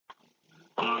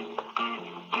You are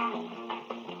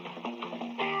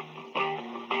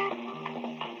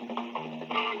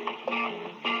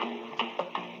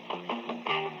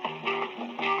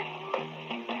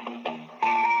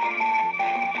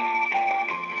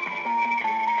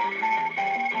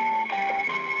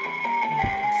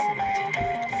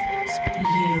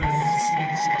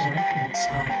listening to Darkness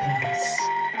Podcast.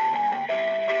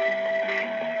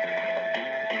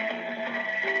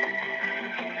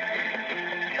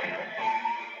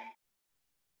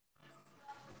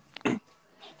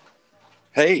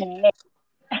 Hey,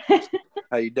 Hey.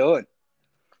 how you doing?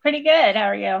 Pretty good. How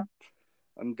are you?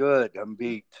 I'm good. I'm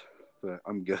beat, but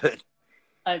I'm good.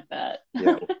 I bet.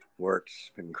 Yeah,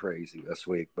 work's been crazy this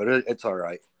week, but it's all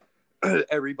right.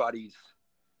 Everybody's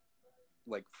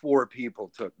like 4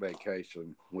 people took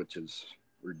vacation, which is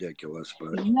ridiculous,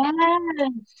 but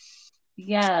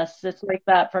Yes, it's like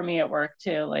that for me at work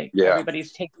too. Like yeah,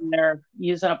 everybody's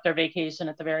using up their vacation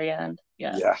at the very end.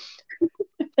 Yeah.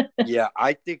 yeah.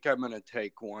 I think I'm gonna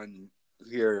take one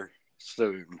here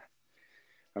soon.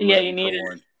 I'm Yeah, ready you need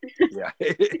for it. one. Yeah,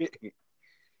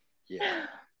 yeah.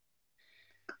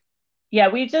 Yeah,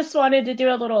 we just wanted to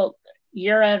do a little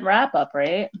year-end wrap-up,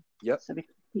 right? Yep. So we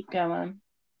can keep going.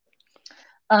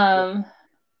 Yeah.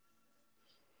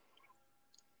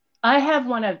 I have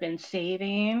one I've been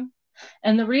saving.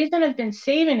 And the reason I've been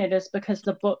saving it is because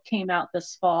the book came out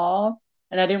this fall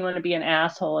and I didn't want to be an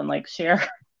asshole and like share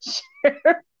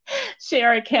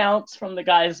accounts from the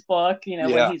guy's book,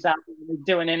 when he's out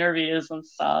doing interviews and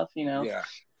stuff, Yeah.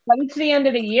 But it's the end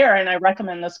of the year and I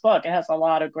recommend this book. It has a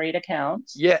lot of great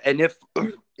accounts. Yeah, and if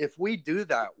we do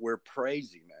that, we're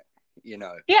praising it,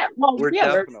 Yeah, well, we're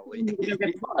definitely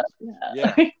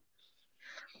yeah.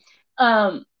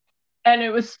 And it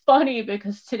was funny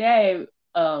because today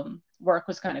work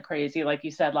was kind of crazy. Like you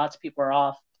said, lots of people are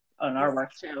off on our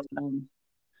work too.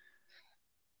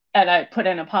 And I put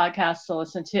in a podcast to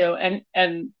listen to,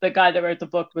 and the guy that wrote the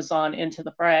book was on Into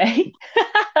the Fray.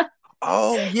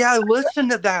 Oh, yeah, I listened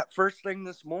to that first thing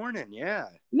this morning, yeah.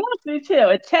 Yeah, me too.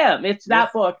 It's him. It's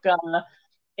that book.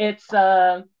 It's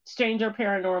Stranger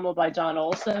Paranormal by John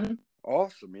Olson.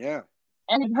 Awesome, yeah.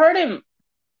 And I've heard him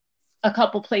a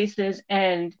couple places,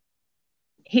 and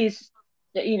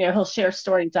he'll share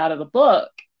stories out of the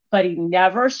book, but he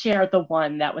never shared the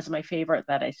one that was my favorite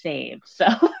that I saved. So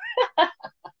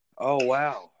oh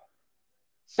wow.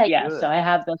 So yeah, good. So I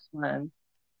have this one.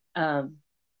 I'm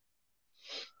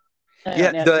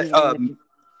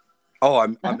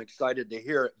excited to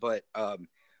hear it, but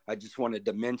I just wanted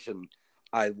to mention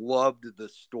I loved the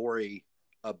story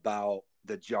about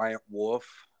the giant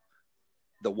wolf.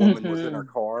 The woman was in her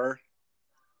car.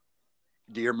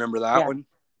 Do you remember that one?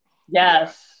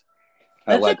 Yes.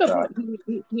 Yeah. I like that.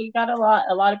 He got a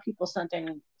lot of people sent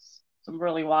in some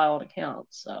really wild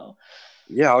accounts. So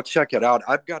yeah, I'll check it out.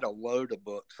 I've got a load of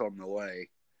books on the way.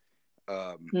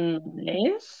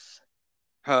 Nice.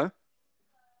 Huh?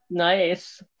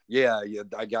 Nice. Yeah.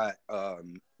 I got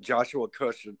Joshua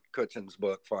Cutchin's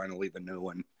book, finally, the new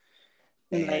one.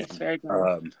 Nice, and, very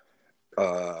good.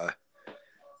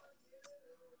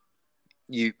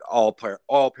 All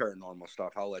paranormal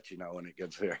stuff. I'll let you know when it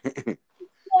gets here.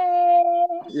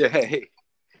 Yay!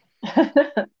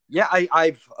 Yeah,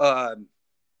 I've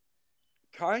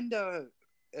kind of.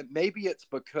 Maybe it's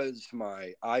because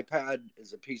my iPad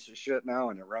is a piece of shit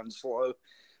now and it runs slow,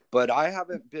 but I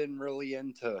haven't been really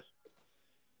into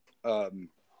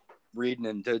reading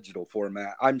in digital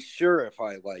format. I'm sure if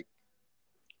I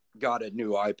got a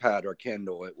new iPad or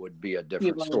Kindle, it would be a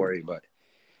different story. But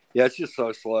yeah, it's just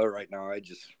so slow right now. I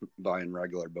just buying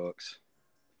regular books.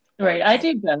 Right, I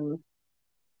do both.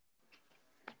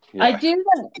 Yeah. I do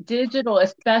that digital,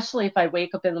 especially if I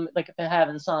wake up if I have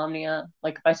insomnia,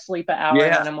 like if I sleep an hour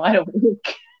and then I'm wide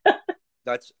awake.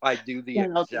 I do the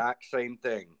exact same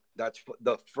thing. That's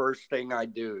the first thing I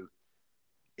do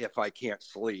if I can't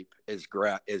sleep is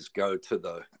go to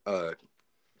the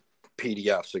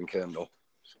PDFs and Kindle.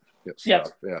 Yeah.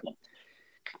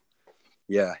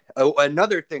 Yeah. Oh,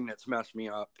 another thing that's messed me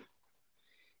up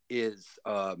is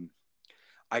I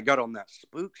got on that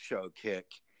spook show kick.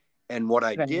 And what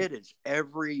I did is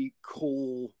every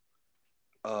cool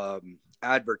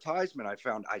advertisement I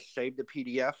found, I saved a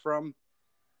PDF from.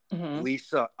 Mm-hmm.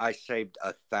 Lisa, I saved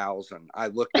 1,000. I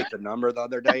looked at the number the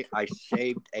other day. I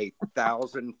saved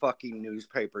 1,000 fucking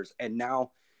newspapers. And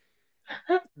now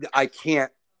I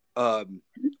can't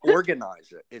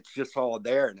organize it. It's just all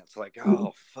there. And it's like,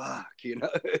 oh, fuck, Yeah.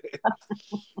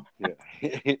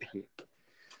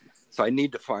 So I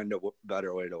need to find a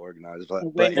better way to organize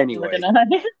that. But anyway.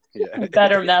 Yeah.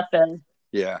 Better method.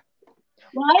 Yeah.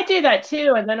 Well, I do that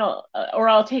too, and then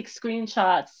I'll take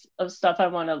screenshots of stuff I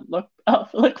want to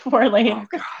look for later.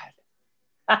 Oh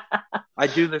God. I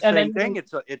do the And same then thing.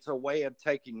 It's a way of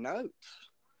taking notes.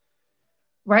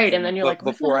 right, and then you're like, what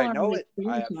the before hell I am know I it,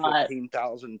 I have screenshot?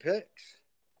 15,000 pics.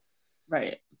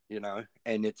 Right.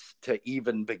 And it's to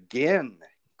even begin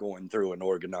going through and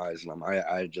organizing them.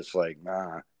 I just like,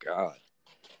 nah, God.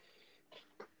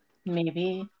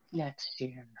 Maybe next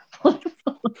year.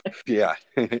 Yeah.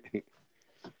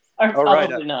 Or All right.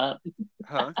 probably not.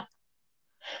 Huh?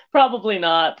 Probably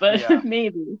not, but Yeah.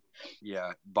 maybe.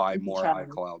 Yeah. Buy more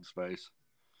iCloud space.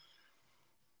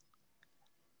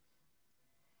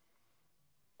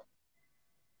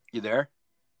 You there?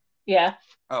 Yeah.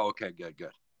 Oh, okay. Good.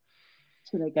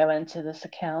 Should I go into this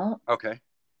account? Okay.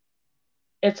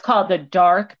 It's called the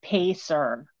Dark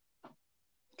Pacer.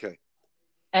 Okay.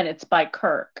 And it's by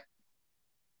Kirk.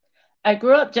 I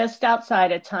grew up just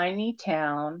outside a tiny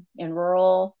town in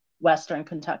rural Western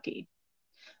Kentucky.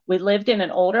 We lived in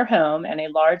an older home, and a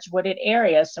large wooded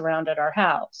area surrounded our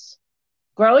house.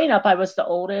 Growing up, I was the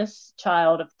oldest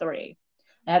child of 3.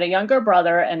 I had a younger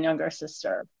brother and younger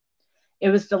sister. It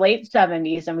was the late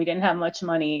 70s, and we didn't have much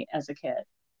money as a kid.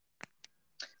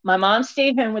 My mom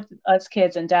stayed home with us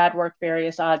kids, and Dad worked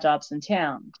various odd jobs in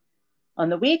town. On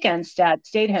the weekends, Dad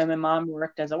stayed home, and Mom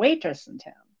worked as a waitress in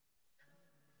town.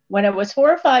 When I was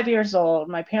 4 or 5 years old,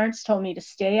 my parents told me to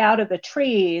stay out of the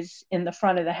trees in the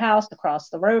front of the house across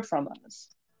the road from us.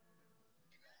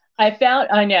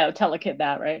 I know, tell a kid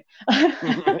that, right?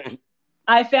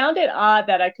 I found it odd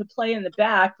that I could play in the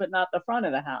back, but not the front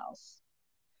of the house.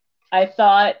 I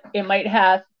thought it might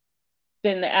have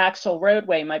been the actual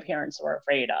roadway my parents were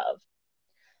afraid of.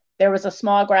 There was a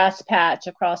small grass patch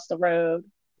across the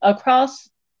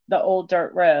old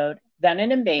dirt road, then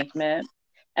an embankment,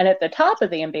 and at the top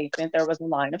of the embankment, there was a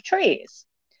line of trees.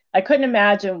 I couldn't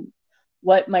imagine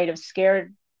what might have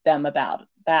scared them about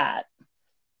that.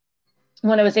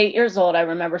 When I was 8 years old, I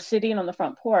remember sitting on the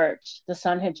front porch. The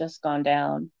sun had just gone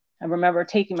down. I remember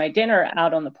taking my dinner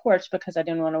out on the porch because I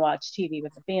didn't want to watch TV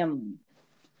with the family.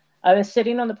 I was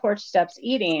sitting on the porch steps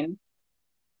eating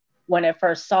when I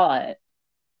first saw it.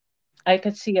 I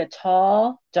could see a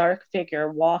tall, dark figure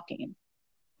walking.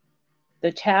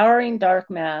 The towering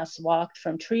dark mass walked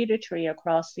from tree to tree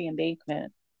across the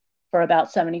embankment for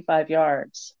about 75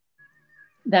 yards.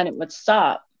 Then it would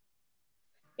stop.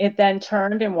 It then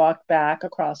turned and walked back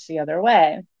across the other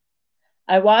way.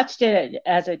 I watched it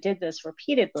as it did this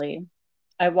repeatedly.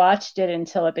 I watched it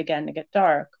until it began to get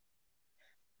dark.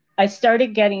 I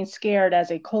started getting scared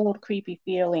as a cold, creepy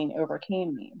feeling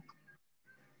overcame me.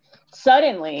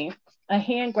 Suddenly, a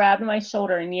hand grabbed my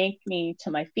shoulder and yanked me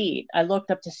to my feet. I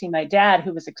looked up to see my dad,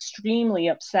 who was extremely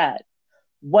upset.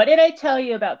 "What did I tell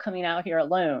you about coming out here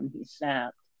alone?" he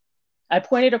snapped. I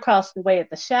pointed across the way at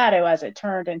the shadow as it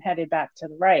turned and headed back to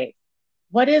the right.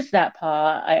 "What is that,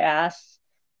 Pa?" I asked.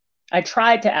 I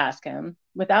tried to ask him.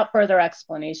 Without further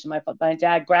explanation, my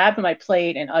dad grabbed my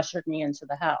plate and ushered me into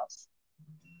the house.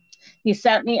 He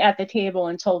sat me at the table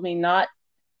and told me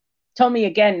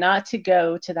again not to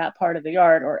go to that part of the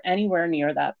yard or anywhere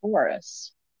near that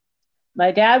forest.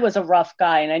 My dad was a rough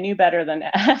guy, and I knew better than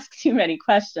to ask too many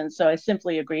questions, so I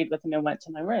simply agreed with him and went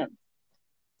to my room.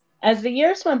 As the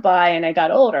years went by and I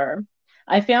got older,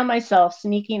 I found myself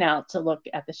sneaking out to look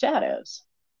at the shadows.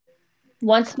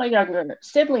 Once my younger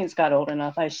siblings got old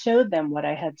enough, I showed them what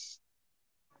I had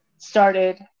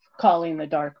started calling the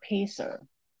Dark Pacer.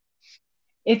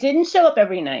 It didn't show up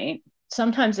every night.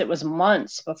 Sometimes it was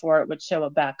months before it would show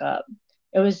up back up.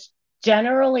 It was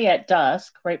generally at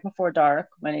dusk, right before dark,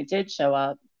 when it did show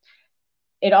up.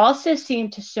 It also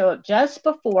seemed to show up just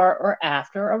before or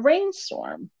after a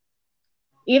rainstorm.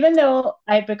 Even though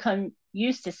I'd become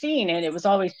used to seeing it, it was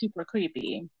always super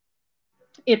creepy.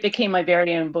 It became my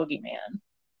very own boogeyman.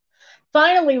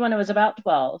 Finally, when I was about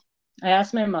 12, I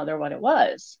asked my mother what it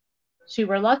was. She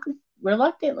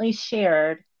reluctantly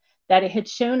shared that it had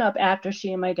shown up after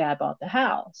she and my dad bought the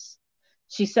house.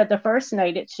 She said the first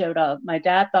night it showed up, my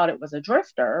dad thought it was a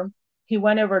drifter. He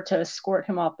went over to escort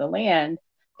him off the land,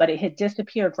 but it had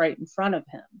disappeared right in front of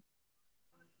him.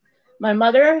 My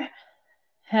mother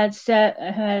had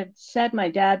said my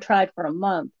dad tried for a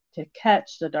month to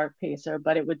catch the Dark Pacer,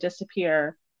 but it would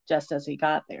disappear just as he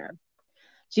got there.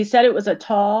 She said it was a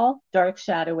tall, dark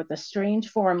shadow with a strange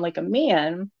form like a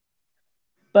man,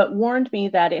 but warned me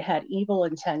that it had evil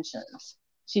intentions.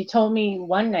 She told me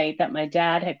one night that my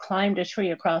dad had climbed a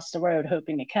tree across the road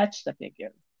hoping to catch the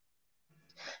figure.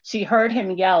 She heard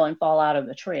him yell and fall out of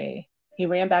the tree. He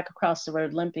ran back across the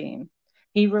road limping.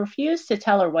 He refused to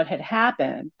tell her what had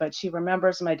happened, but she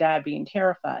remembers my dad being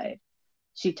terrified.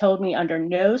 She told me under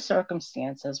no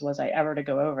circumstances was I ever to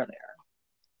go over there.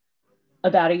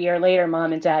 About a year later,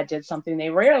 Mom and Dad did something they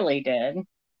rarely did.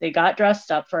 They got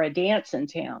dressed up for a dance in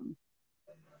town.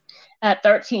 At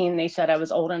 13, they said I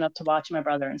was old enough to watch my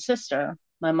brother and sister.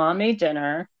 My mom made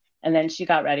dinner, and then she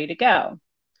got ready to go.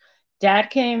 Dad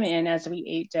came in as we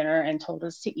ate dinner and told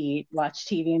us to eat, watch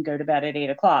TV, and go to bed at 8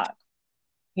 o'clock.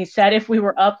 He said if we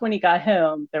were up when he got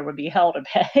home, there would be hell to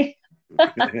pay.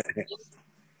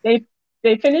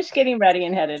 They finished getting ready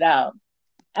and headed out.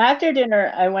 After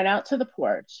dinner, I went out to the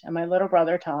porch, and my little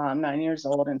brother Tom, 9 years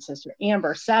old, and sister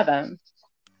Amber, 7,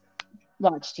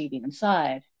 watched TV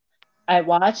inside. I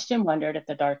watched and wondered if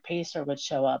the dark pacer would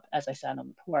show up as I sat on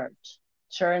the porch.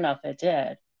 Sure enough, it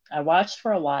did. I watched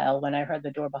for a while when I heard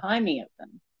the door behind me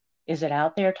open. Is it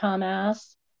out there? Tom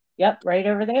asked. Yep, right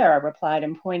over there, I replied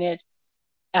and pointed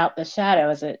out the shadow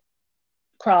as it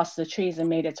crossed the trees and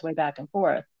made its way back and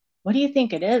forth. What do you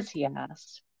think it is? He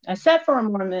asked. I sat for a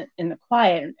moment in the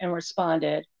quiet and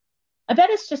responded, I bet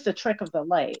it's just a trick of the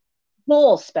light.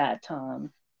 Bull, spat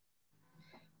Tom.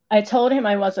 I told him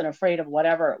I wasn't afraid of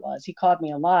whatever it was. He called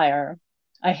me a liar.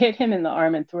 I hit him in the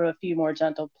arm and threw a few more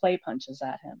gentle play punches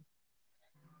at him.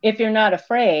 If you're not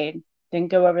afraid, then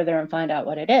go over there and find out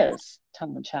what it is,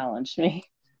 Tom challenged me.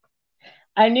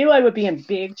 I knew I would be in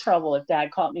big trouble if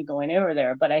Dad caught me going over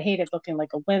there, but I hated looking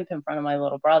like a wimp in front of my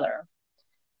little brother.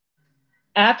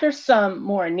 After some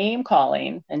more name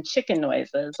calling and chicken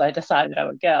noises, I decided I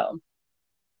would go.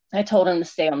 I told him to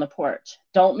stay on the porch.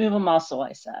 Don't move a muscle,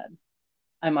 I said.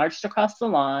 I marched across the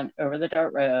lawn, over the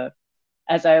dirt road.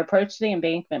 As I approached the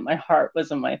embankment, my heart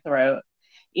was in my throat.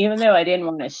 Even though I didn't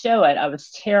want to show it, I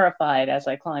was terrified as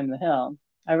I climbed the hill.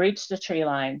 I reached the tree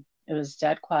line. It was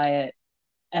dead quiet.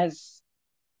 As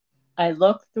I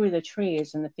looked through the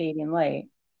trees in the fading light,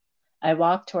 I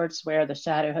walked towards where the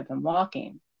shadow had been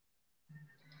walking.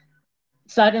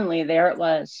 Suddenly, there it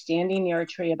was, standing near a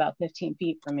tree about 15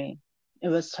 feet from me. It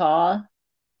was tall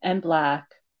and black,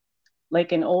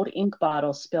 like an old ink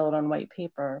bottle spilled on white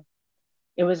paper.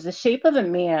 It was the shape of a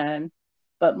man,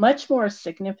 but much more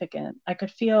significant. I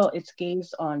could feel its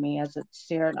gaze on me as I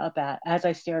stared up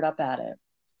at it.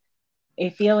 A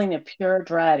feeling of pure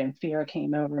dread and fear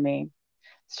came over me,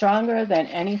 stronger than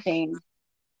anything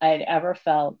I'd ever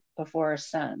felt before or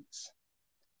since.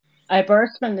 I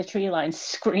burst from the tree line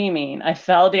screaming. I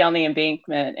fell down the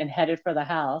embankment and headed for the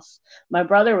house. My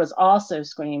brother was also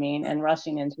screaming and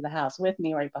rushing into the house with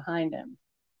me right behind him.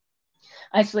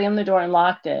 I slammed the door and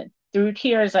locked it. Through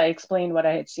tears, I explained what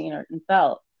I had seen and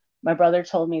felt. My brother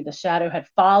told me the shadow had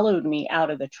followed me out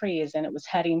of the trees and it was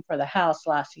heading for the house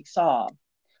last he saw.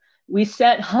 We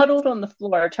sat huddled on the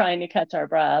floor trying to catch our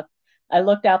breath. I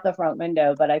looked out the front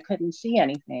window, but I couldn't see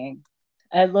anything.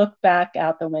 I looked back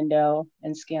out the window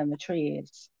and scanned the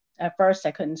trees. At first,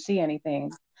 I couldn't see anything,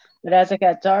 but as it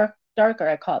got darker,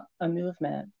 I caught a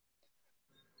movement.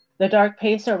 The dark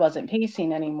pacer wasn't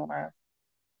pacing anymore.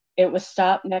 It was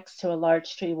stopped next to a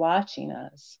large tree watching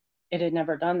us. It had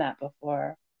never done that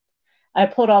before. I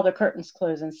pulled all the curtains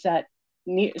closed and sat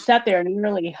there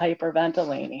nearly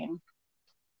hyperventilating.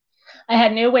 I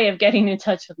had no way of getting in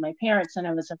touch with my parents, and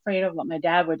I was afraid of what my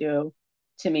dad would do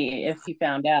to me if he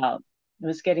found out. It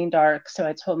was getting dark, so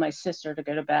I told my sister to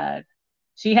go to bed.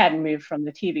 She hadn't moved from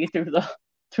the TV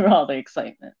through all the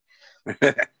excitement.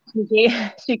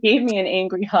 She gave me an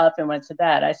angry huff and went to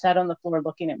bed. I sat on the floor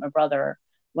looking at my brother,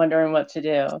 wondering what to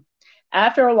do.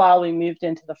 After a while, we moved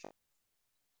into the front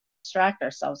to distract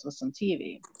ourselves with some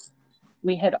TV.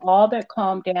 We had all but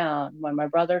calmed down when my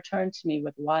brother turned to me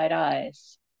with wide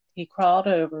eyes. He crawled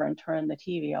over and turned the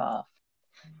TV off.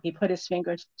 He put his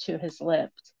fingers to his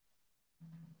lips,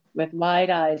 with wide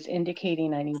eyes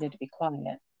indicating I needed to be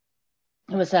quiet.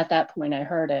 It was at that point I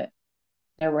heard it.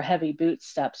 There were heavy boot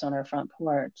steps on our front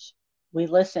porch. We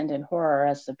listened in horror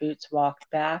as the boots walked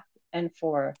back and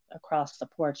forth across the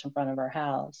porch in front of our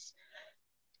house.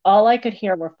 All I could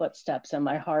hear were footsteps and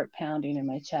my heart pounding in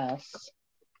my chest.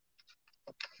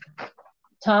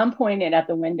 Tom pointed at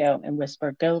the window and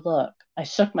whispered, "Go look." I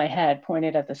shook my head,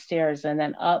 pointed at the stairs, and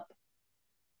then up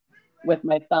with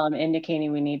my thumb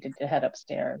indicating we needed to head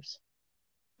upstairs.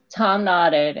 Tom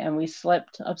nodded, and we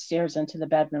slipped upstairs into the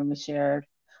bedroom we shared.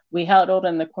 We huddled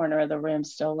in the corner of the room,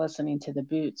 still listening to the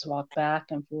boots walk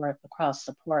back and forth across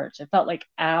the porch. It felt like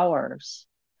hours.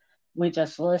 We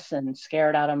just listened,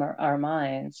 scared out of our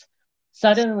minds.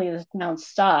 Suddenly, the sound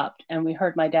stopped, and we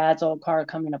heard my dad's old car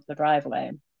coming up the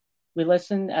driveway. We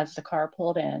listened as the car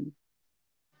pulled in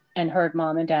and heard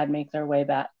Mom and Dad make their way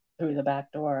back through the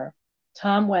back door.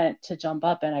 Tom went to jump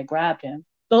up, and I grabbed him.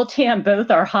 "They'll tan both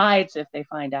our hides if they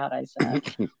find out," I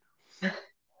said.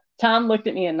 Tom looked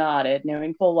at me and nodded,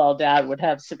 knowing full well Dad would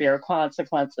have severe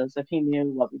consequences if he knew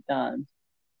what we'd done.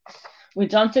 We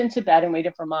jumped into bed and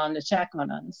waited for Mom to check on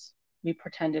us. We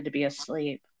pretended to be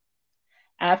asleep.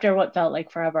 After what felt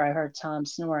like forever, I heard Tom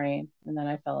snoring, and then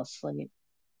I fell asleep.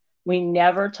 We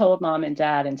never told Mom and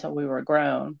Dad until we were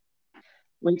grown.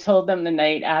 We told them the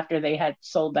night after they had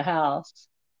sold the house.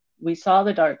 We saw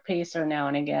the dark pacer now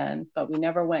and again, but we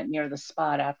never went near the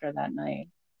spot after that night.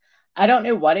 I don't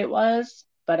know what it was,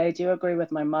 but I do agree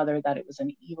with my mother that it was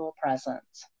an evil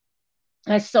presence.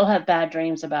 I still have bad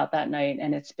dreams about that night,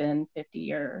 and it's been 50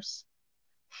 years.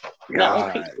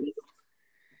 God.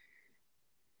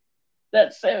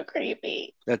 That's so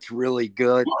creepy. That's really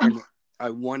good. And I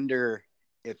wonder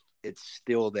if it's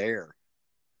still there.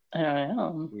 I don't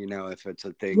know. You know, if it's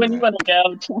a thing. When you want to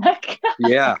go check?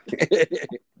 Yeah.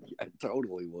 I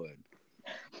totally would.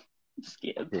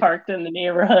 Parked in the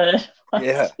neighborhood.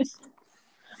 Yeah.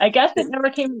 I guess it never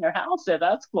came in your house, so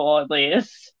that's cool at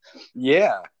least.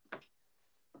 Yeah.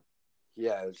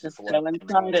 Yeah. It was just go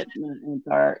inside it in the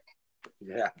dark.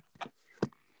 Yeah.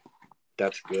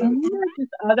 That's good. And there's this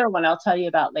other one I'll tell you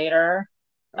about later.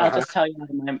 I'll just tell you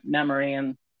my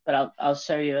memory, but I'll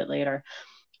show you it later.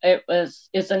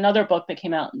 It's another book that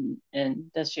came out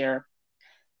in this year,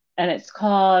 and it's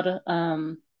called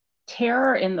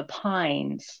Terror in the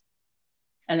Pines,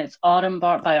 and it's Autumn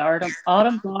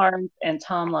Barnes and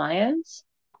Tom Lyons.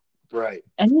 Right.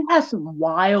 And he has some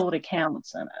wild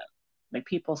accounts in it. Like,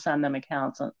 people send them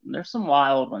accounts, and there's some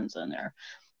wild ones in there.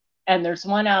 And there's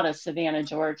one out of Savannah,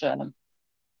 Georgia.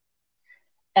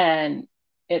 And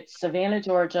it's Savannah,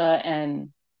 Georgia, and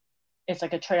it's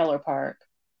like a trailer park.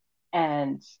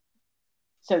 And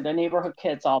so the neighborhood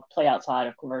kids all play outside,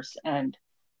 of course. And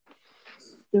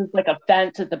there's like a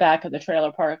fence at the back of the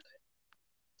trailer park.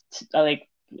 Like,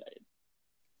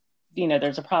 you know,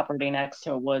 there's a property next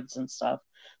to a woods and stuff.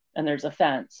 And there's a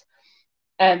fence.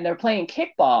 And they're playing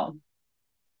kickball.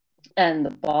 And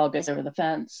the ball goes over the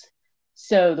fence.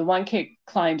 So the one kid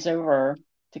climbs over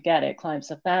to get it, climbs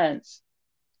the fence,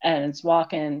 and it's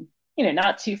walking, you know,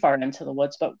 not too far into the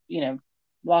woods, but, you know,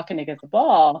 walking to get the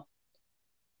ball.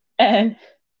 And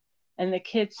the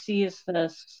kid sees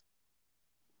this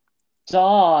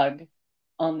dog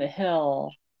on the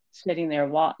hill sitting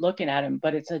there looking at him,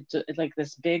 but it's like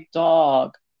this big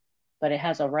dog, but it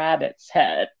has a rabbit's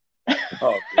head.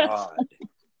 Oh, God.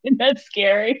 Isn't that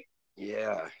scary?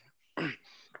 Yeah.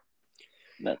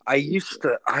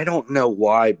 I don't know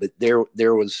why, but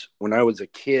there was, when I was a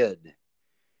kid,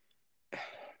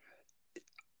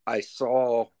 I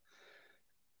saw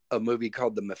a movie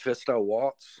called The Mephisto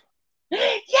Waltz.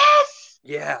 Yes!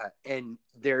 Yeah, and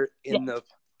they're in the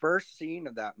first scene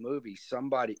of that movie,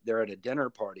 they're at a dinner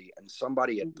party, and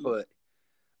somebody had put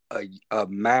a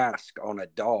mask on a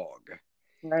dog.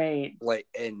 Right. Like,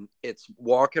 and it's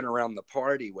walking around the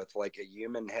party with like a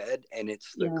human head, and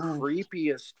it's the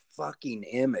creepiest fucking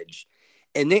image.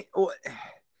 And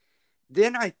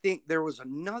then I think there was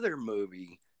another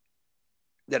movie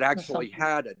that actually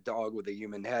had a dog with a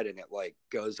human head, and it like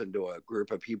goes into a group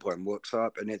of people and looks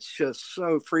up, and it's just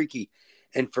so freaky.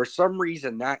 And for some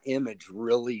reason, that image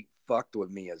really fucked with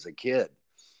me as a kid.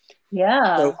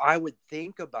 Yeah. So I would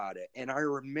think about it, and I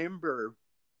remember,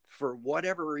 for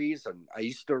whatever reason, I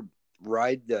used to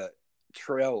ride the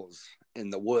trails in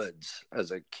the woods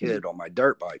as a kid on my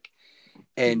dirt bike.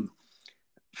 And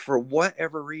for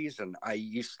whatever reason, I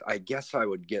guess I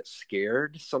would get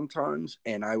scared sometimes.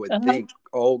 And I would think,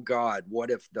 oh God,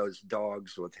 what if those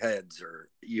dogs with heads are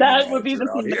that would be the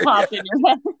thing that popped in your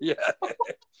head. Yeah.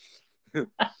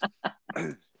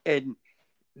 And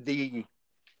the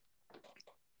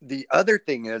other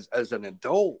thing is, as an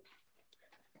adult,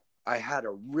 I had a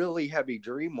really heavy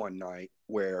dream one night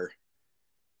where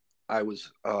I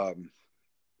was, I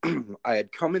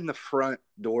had come in the front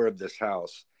door of this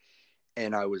house,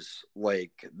 and I was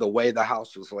like, the way the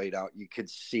house was laid out, you could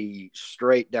see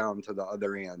straight down to the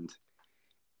other end,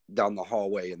 down the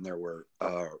hallway, and there were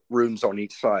rooms on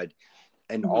each side.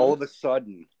 And all of a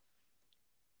sudden,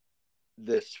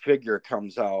 this figure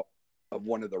comes out of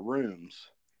one of the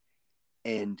rooms,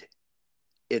 and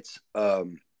it's a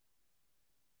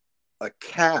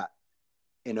cat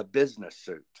in a business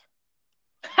suit.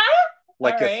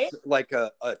 Like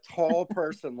a tall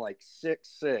person, like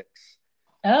 6'6",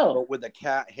 but with a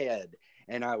cat head.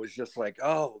 And I was just like,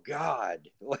 oh God.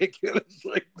 Like, it was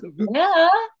like,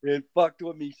 it fucked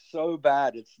with me so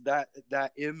bad. It's that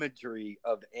imagery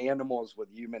of animals with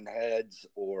human heads,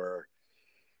 or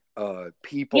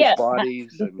people's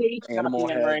bodies and animal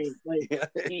heads.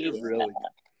 It really.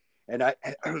 And I,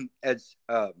 as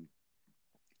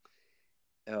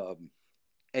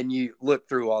and you look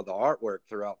through all the artwork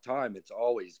throughout time, it's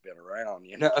always been around,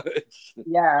 you know.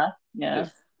 Yeah.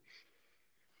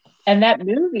 And that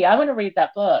movie, I want to read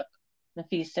that book,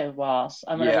 Mephisto Walsh.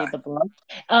 I'm going to read the book.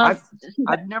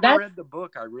 I've never read the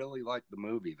book. I really like the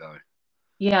movie, though.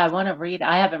 Yeah, I want to read.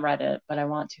 I haven't read it, but I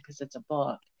want to because it's a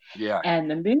book. Yeah. And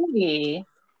the movie,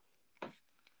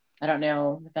 I don't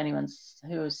know if anyone's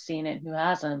who's seen it, who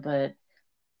hasn't, but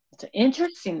it's an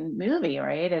interesting movie,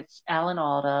 right? It's Alan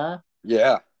Alda.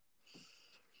 Yeah.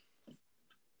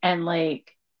 And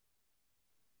like,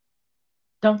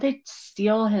 don't they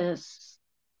steal his?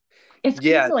 It's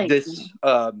like this.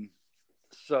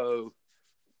 So,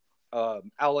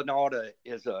 Alan Alda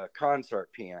is a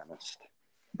concert pianist,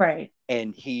 right?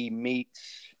 And he meets,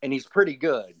 and he's pretty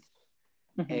good.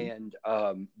 Mm-hmm.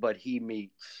 And but he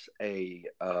meets a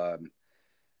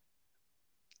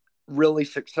really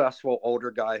successful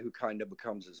older guy who kind of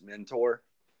becomes his mentor.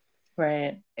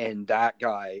 Right. And that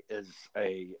guy is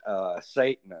a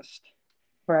Satanist.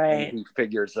 Right. And he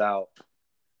figures out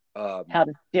how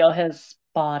to steal his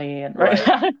body and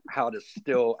how to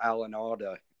steal Alan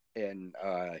Alda and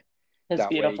his that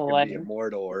beautiful way he can be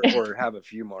immortal or have a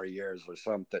few more years or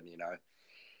something, you know.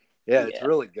 Yeah, it's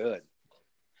really good.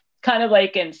 Kind of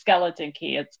like in Skeleton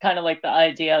Key, it's kind of like the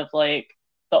idea of like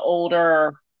the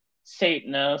older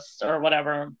Satanist or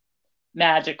whatever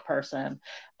magic person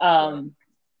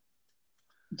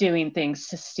doing things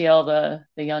to steal the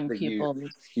young people's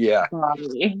body. Yeah.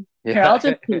 Here, I'll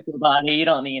just keep your body. You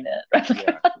don't need it.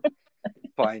 Yeah.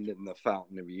 Finding the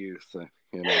fountain of youth,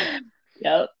 you know.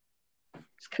 Yep.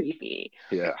 It's creepy.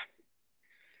 Yeah.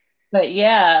 But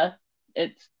yeah,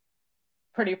 it's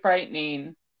pretty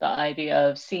frightening, the idea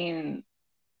of seeing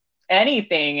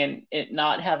anything and it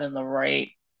not having the right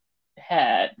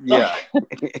head. Yeah.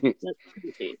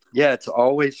 Yeah, it's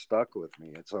always stuck with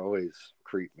me. It's always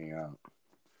creeped me out.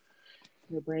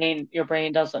 Your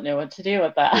brain doesn't know what to do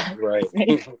with that. Right.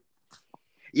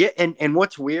 Yeah, and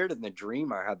what's weird, in the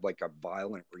dream I had like a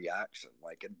violent reaction.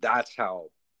 Like that's how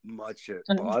much it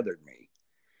bothered me.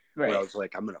 Right. Where I was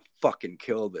like, I'm gonna fucking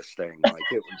kill this thing. Like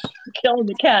it was killing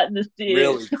the cat and the dude.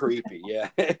 Really creepy, yeah.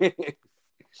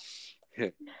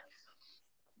 Nice.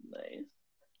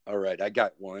 All right, I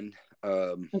got one.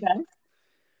 Okay.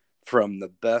 From The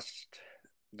Best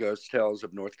Ghost Tales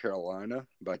of North Carolina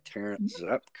by Terrence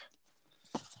Zepp.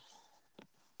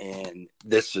 And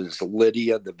this is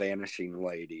Lydia the Vanishing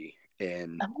Lady.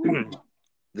 And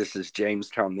this is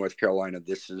Jamestown, North Carolina.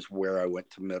 This is where I went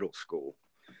to middle school.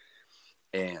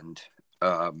 And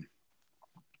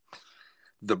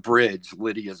the bridge,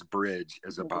 Lydia's Bridge,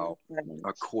 is about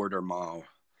a quarter mile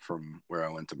from where I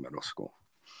went to middle school.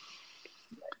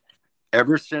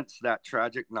 Ever since that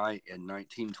tragic night in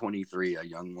 1923, a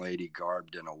young lady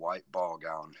garbed in a white ball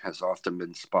gown has often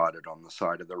been spotted on the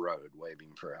side of the road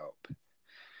waving for help.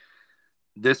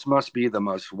 This must be the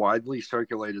most widely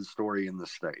circulated story in the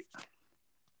state.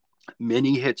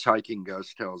 Many hitchhiking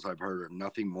ghost tales I've heard are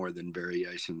nothing more than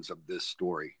variations of this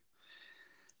story.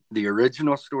 The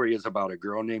original story is about a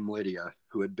girl named Lydia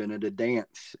who had been at a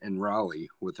dance in Raleigh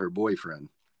with her boyfriend.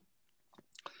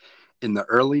 In the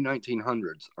early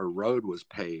 1900s, a road was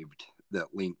paved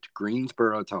that linked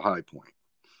Greensboro to High Point.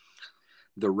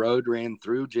 The road ran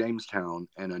through Jamestown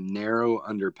and a narrow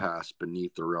underpass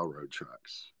beneath the railroad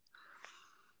tracks.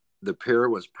 The pair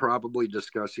was probably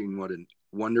discussing what a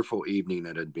wonderful evening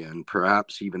it had been,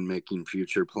 perhaps even making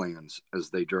future plans as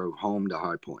they drove home to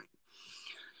High Point.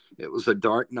 It was a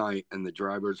dark night and the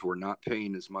drivers were not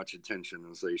paying as much attention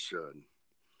as they should.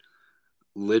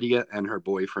 Lydia and her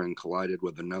boyfriend collided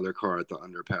with another car at the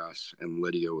underpass, and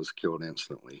Lydia was killed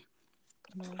instantly.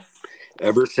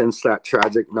 Ever since that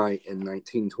tragic night in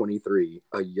 1923,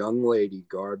 a young lady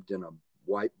garbed in a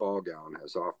white ball gown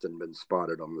has often been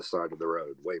spotted on the side of the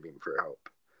road waving for help.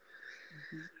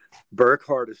 Burke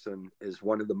Hardison is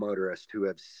one of the motorists who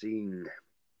have seen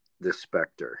the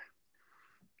specter.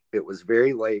 It was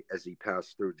very late as he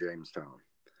passed through Jamestown.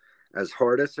 As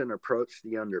Hardison approached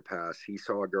the underpass, he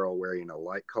saw a girl wearing a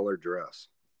light-colored dress.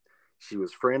 She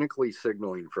was frantically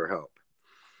signaling for help.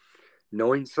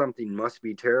 Knowing something must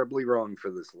be terribly wrong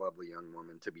for this lovely young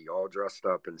woman to be all dressed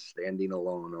up and standing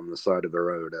alone on the side of the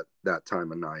road at that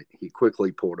time of night, he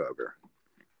quickly pulled over.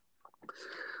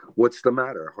 "What's the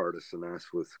matter?" Hardison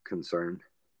asked with concern.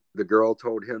 The girl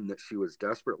told him that she was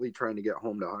desperately trying to get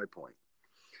home to High Point.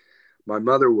 "My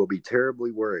mother will be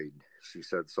terribly worried," she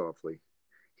said softly.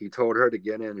 He told her to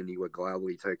get in and he would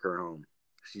gladly take her home.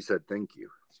 She said thank you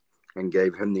and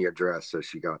gave him the address as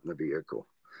she got in the vehicle.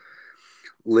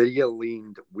 Lydia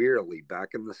leaned wearily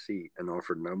back in the seat and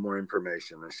offered no more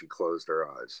information as she closed her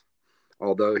eyes.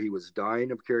 Although he was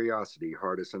dying of curiosity,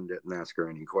 Hardison didn't ask her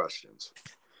any questions.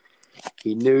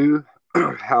 He knew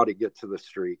how to get to the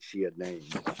street she had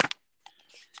named.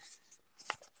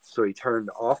 So he turned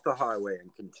off the highway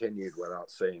and continued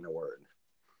without saying a word.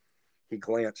 He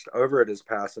glanced over at his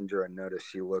passenger and noticed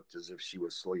she looked as if she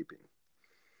was sleeping.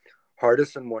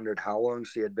 Hardison wondered how long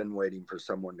she had been waiting for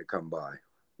someone to come by.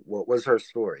 What was her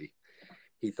story?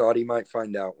 He thought he might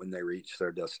find out when they reached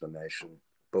their destination,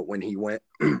 but when he went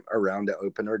around to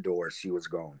open her door, she was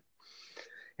gone.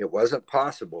 It wasn't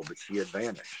possible, but she had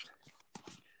vanished.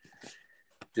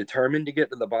 Determined to get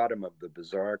to the bottom of the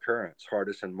bizarre occurrence,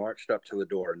 Hardison marched up to the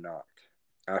door and knocked.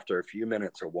 After a few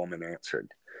minutes, a woman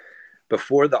answered.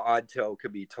 Before the odd tale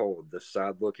could be told, the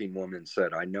sad-looking woman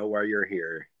said, "I know why you're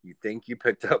here. You think you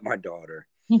picked up my daughter.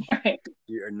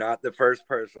 You're not the first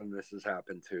person this has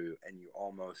happened to, and you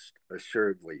almost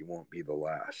assuredly won't be the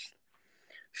last."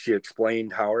 She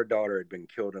explained how her daughter had been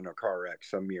killed in a car wreck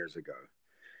some years ago.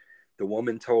 The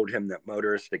woman told him that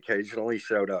motorists occasionally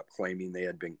showed up claiming they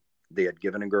had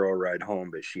given a girl a ride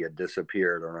home, but she had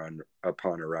disappeared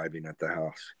upon arriving at the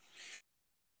house.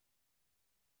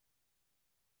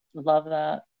 Love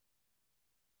that.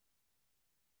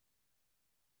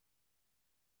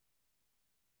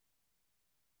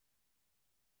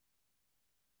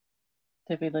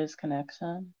 Did we lose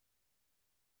connection?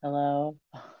 Hello?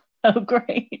 Oh,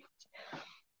 great.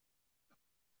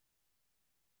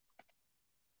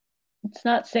 It's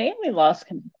not saying we lost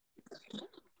connection.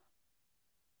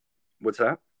 What's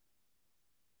that?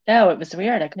 No, it was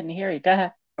weird. I couldn't hear you. Go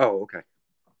ahead. Oh, okay.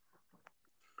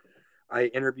 I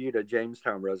interviewed a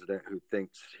Jamestown resident who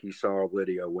thinks he saw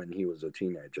Lydia when he was a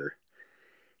teenager.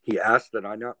 He asked that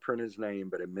I not print his name,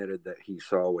 but admitted that he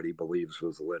saw what he believes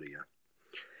was Lydia.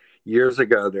 Years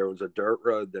ago, there was a dirt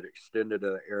road that extended to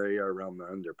the area around the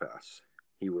underpass.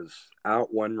 He was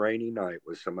out one rainy night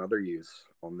with some other youths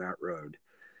on that road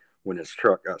when his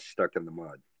truck got stuck in the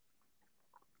mud.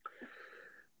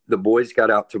 The boys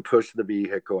got out to push the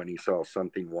vehicle and he saw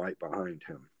something white behind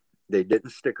him. They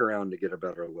didn't stick around to get a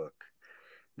better look.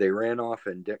 They ran off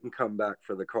and didn't come back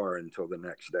for the car until the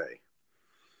next day.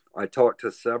 I talked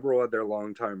to several other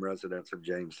longtime residents of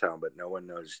Jamestown, but no one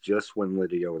knows just when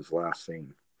Lydia was last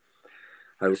seen.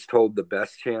 I was told the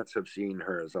best chance of seeing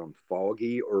her is on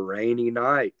foggy or rainy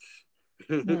nights.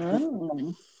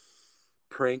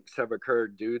 Pranks have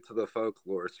occurred due to the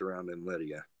folklore surrounding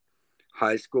Lydia.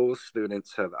 High school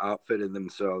students have outfitted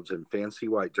themselves in fancy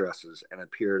white dresses and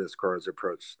appeared as cars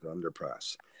approached the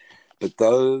underpass. But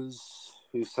those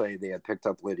who say they had picked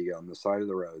up Lydia on the side of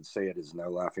the road say it is no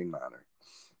laughing matter.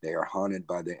 They are haunted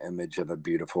by the image of a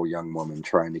beautiful young woman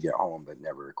trying to get home but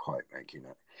never quite making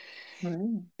it.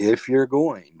 If you're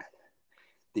going,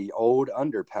 the old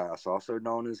underpass, also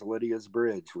known as Lydia's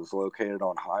Bridge, was located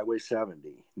on Highway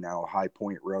 70, now High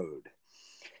Point Road.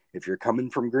 If you're coming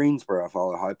from Greensboro,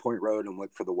 follow High Point Road and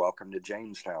look for the Welcome to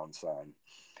Jamestown sign.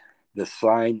 The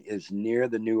sign is near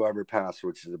the new overpass,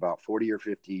 which is about 40 or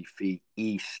 50 feet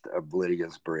east of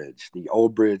Lydia's Bridge. The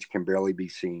old bridge can barely be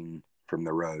seen from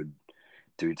the road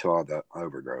due to all the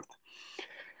overgrowth.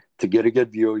 To get a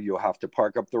good view, you'll have to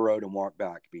park up the road and walk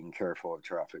back, being careful of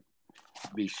traffic.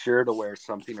 Be sure to wear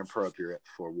something appropriate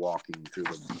for walking through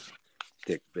the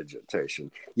thick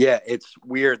vegetation. Yeah, it's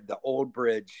weird. The old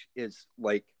bridge is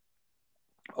like,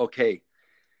 okay,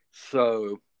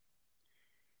 so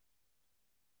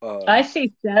I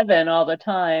see 7 all the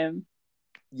time.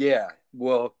 Yeah,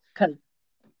 well,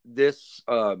 this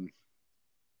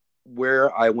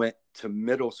where I went to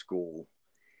middle school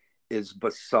is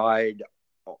beside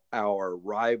our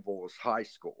rival's high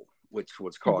school, which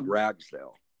was called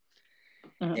Ragsdale.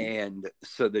 And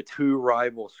so the two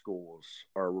rival schools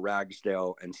are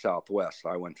Ragsdale and Southwest.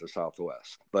 I went to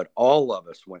Southwest, but all of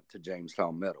us went to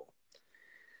Jamestown Middle.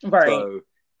 Right. So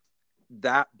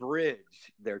that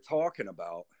bridge they're talking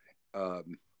about,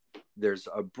 there's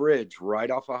a bridge right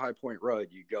off of High Point Road.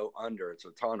 You go under, it's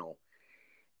a tunnel,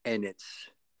 and it's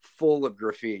full of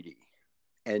graffiti.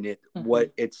 And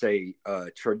it's a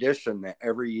tradition that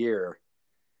every year,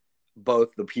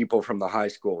 both the people from the high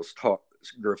schools talk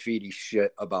graffiti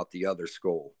shit about the other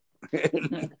school.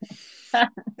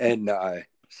 And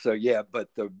so yeah, but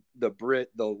the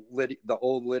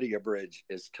old Lydia Bridge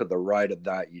is to the right of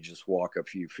that. You just walk a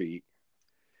few feet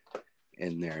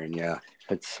in there, and yeah,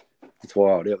 it's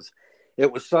wild.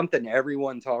 It was something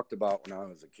everyone talked about when I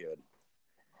was a kid.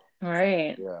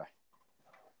 Right. Yeah.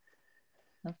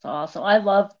 That's awesome. I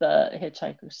love the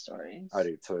hitchhiker stories. I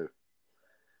do too.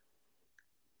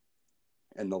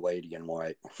 And the lady in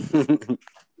white. Yeah.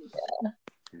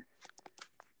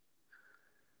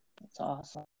 That's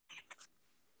awesome.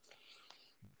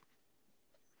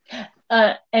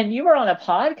 And you were on a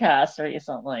podcast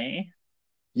recently.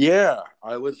 Yeah,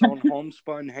 I was on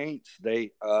Homespun Haints.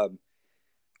 I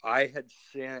had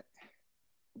sent.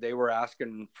 They were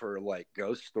asking for like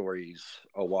ghost stories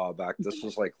a while back. This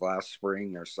was like last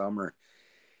spring or summer,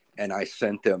 and I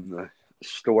sent them the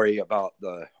story about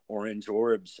the orange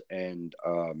orbs, and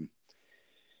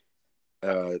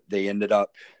they ended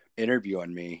up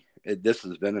interviewing me. This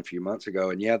has been a few months ago,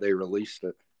 and yeah, they released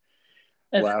it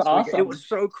last week. It was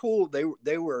so cool.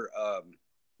 They were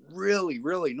really,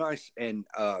 really nice, and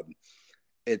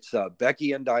it's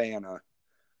Becky and Diana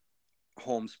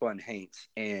Homespun Haints,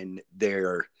 and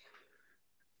they're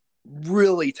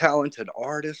really talented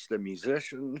artists and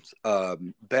musicians.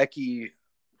 Becky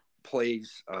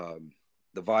plays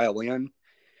the violin.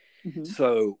 Mm-hmm.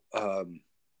 So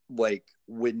like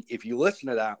if you listen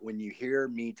to that, when you hear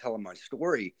me telling my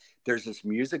story, there's this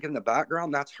music in the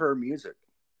background. That's her music.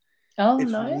 Oh,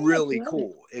 it's nice. really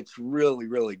cool. It's really,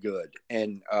 really good.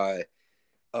 And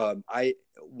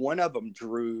one of them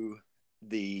drew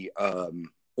the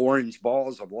orange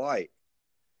balls of light.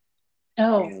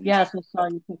 Oh, and, yes, I saw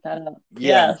you put that up.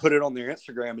 Yeah, yes. Put it on their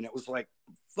Instagram, and it was like,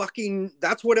 fucking,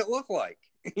 that's what it looked like.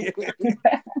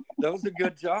 That was a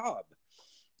good job.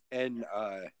 And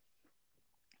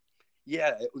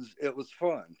yeah, it was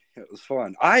fun. It was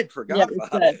fun. I had forgot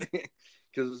about it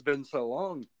because it's been so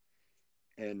long.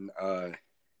 And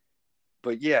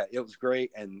but yeah, it was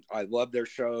great, and I loved their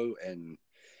show, and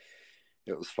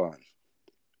it was fun.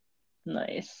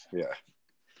 Nice. Yeah.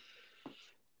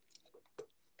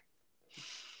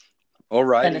 All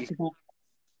right.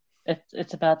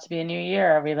 It's about to be a new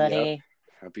year, everybody. Yep.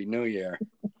 Happy New Year.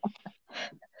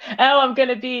 I'm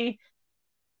gonna be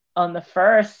on the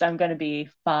 1st. I'm gonna be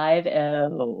 50.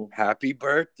 Happy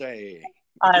birthday.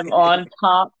 I'm on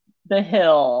top the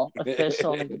hill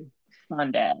officially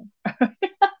Sunday.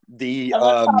 The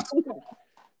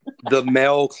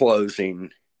mail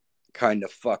closing kind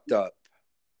of fucked up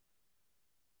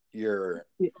your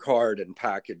card and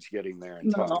package getting there in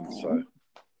time. So,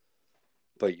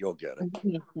 but you'll get it.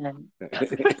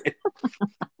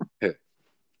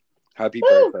 Happy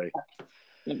birthday.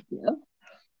 Thank you.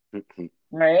 All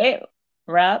right.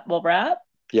 We'll wrap.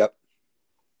 Yep.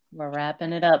 We're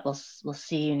wrapping it up. We'll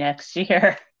see you next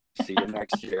year. See you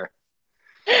next year.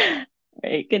 All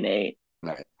right. Good night.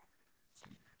 Night.